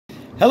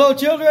Hello,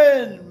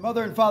 children!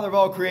 Mother and father of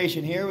all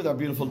creation here with our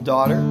beautiful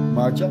daughter,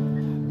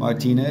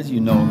 Martina, as you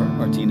know her,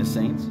 Martina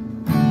Saints.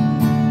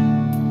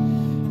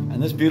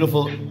 And this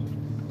beautiful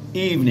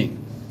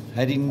evening,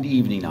 heading into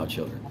evening now,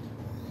 children.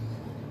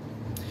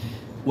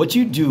 What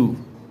you do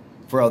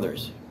for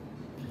others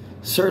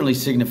certainly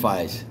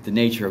signifies the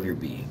nature of your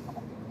being,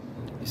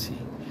 you see.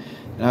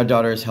 And our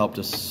daughter has helped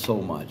us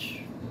so much.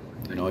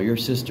 You know, your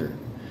sister,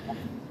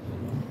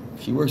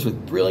 she works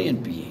with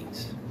brilliant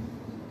beings,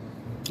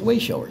 way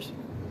showers.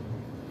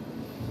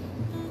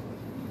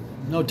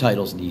 No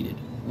titles needed.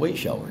 Way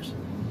showers.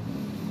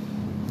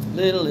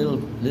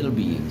 Little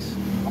beings.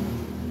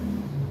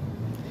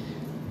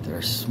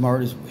 They're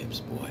smart as whips,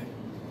 boy.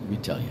 Let me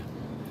tell you.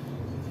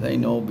 They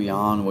know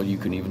beyond what you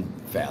can even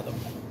fathom.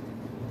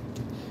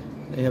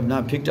 They have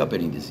not picked up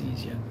any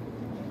disease yet.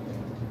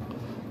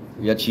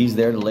 Yet she's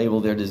there to label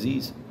their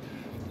disease.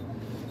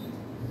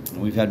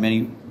 And we've had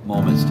many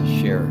moments to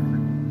share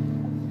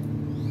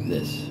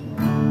this.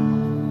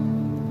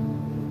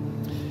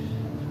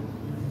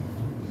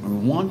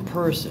 One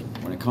person,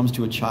 when it comes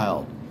to a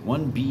child,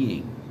 one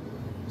being,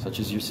 such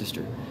as your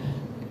sister,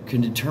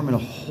 can determine a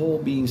whole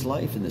being's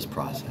life in this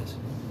process.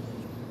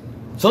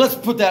 So let's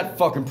put that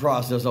fucking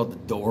process out the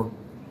door.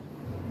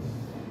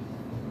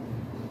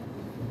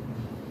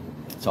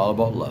 It's all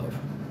about love.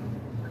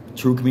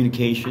 True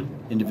communication,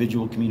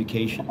 individual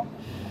communication.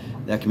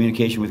 That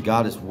communication with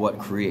God is what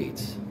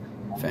creates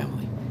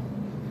family.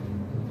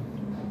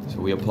 So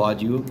we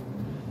applaud you,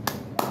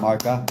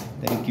 Marka.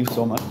 Thank you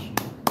so much.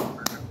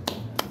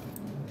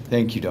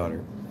 Thank you,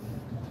 daughter.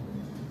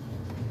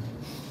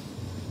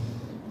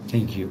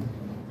 Thank you.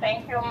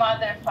 Thank you,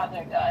 Mother,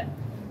 Father God.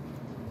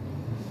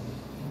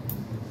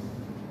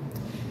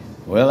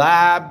 Well,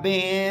 I've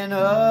been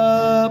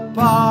up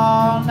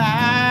all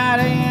night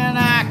and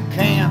I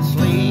can't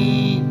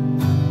sleep.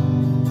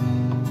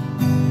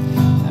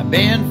 I've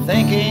been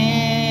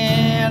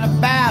thinking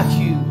about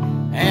you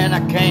and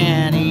I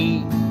can't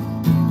eat.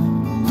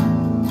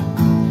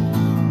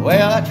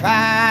 Well, I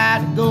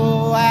tried to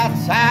go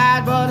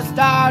outside, but it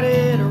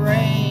started to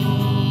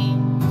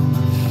rain.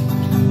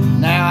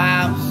 Now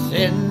I'm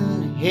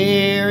sitting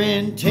here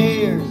in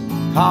tears,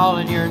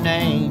 calling your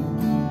name.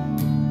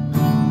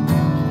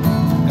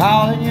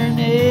 Calling your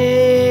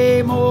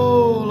name,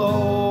 oh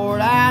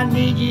Lord, I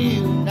need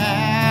you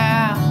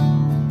now.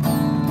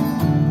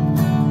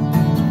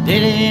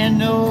 Didn't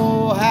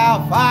know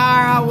how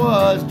far I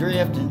was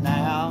drifting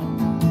now.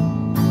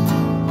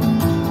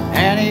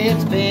 And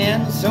it's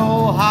been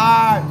so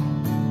hard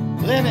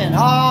living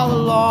all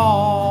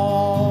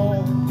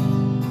alone.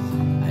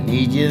 I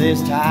need you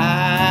this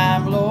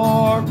time,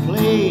 Lord,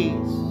 please.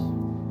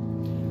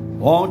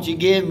 Won't you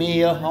give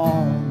me a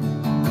home?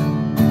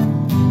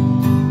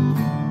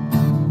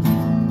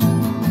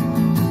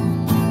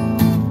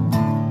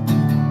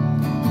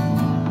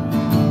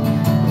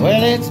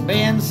 Well, it's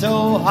been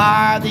so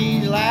hard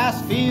these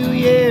last few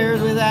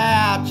years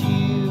without you.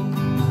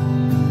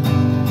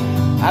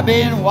 I've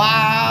been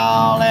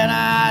wild and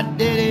I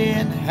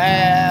didn't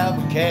have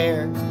a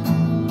care.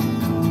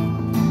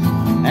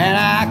 And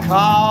I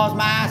caused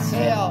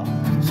myself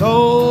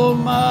so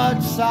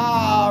much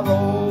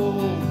sorrow.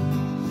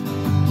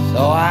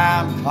 So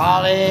I'm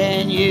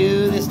calling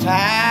you this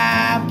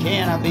time.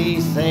 Can I be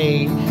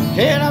saved?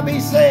 Can I be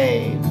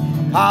saved?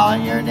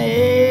 Calling your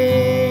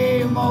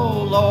name,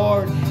 oh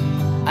Lord,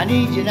 I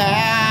need you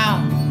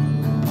now.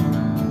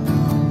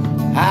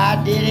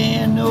 I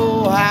didn't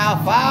know how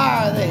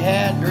far they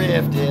had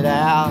drifted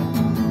out.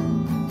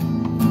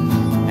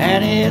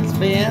 And it's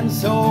been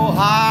so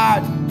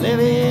hard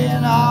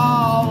living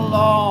all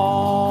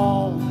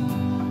alone.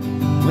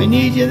 We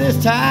need you this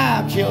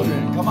time,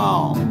 children, come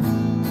on.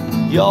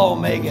 Y'all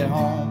make it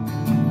home.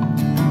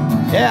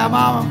 Yeah,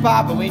 Mom and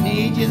Papa, we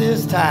need you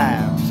this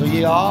time. So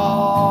you're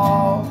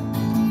all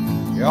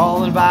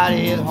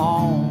invited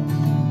home.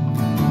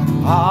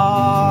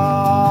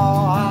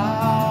 All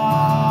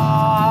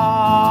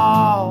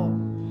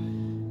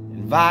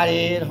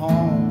invited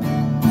home.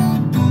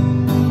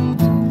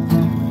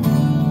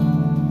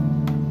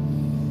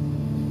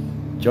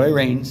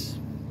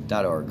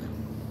 joyreigns.org.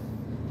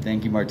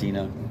 Thank you,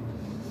 Martina.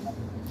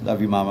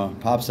 Love you, Mama.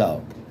 Pops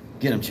out.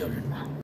 Get them, children.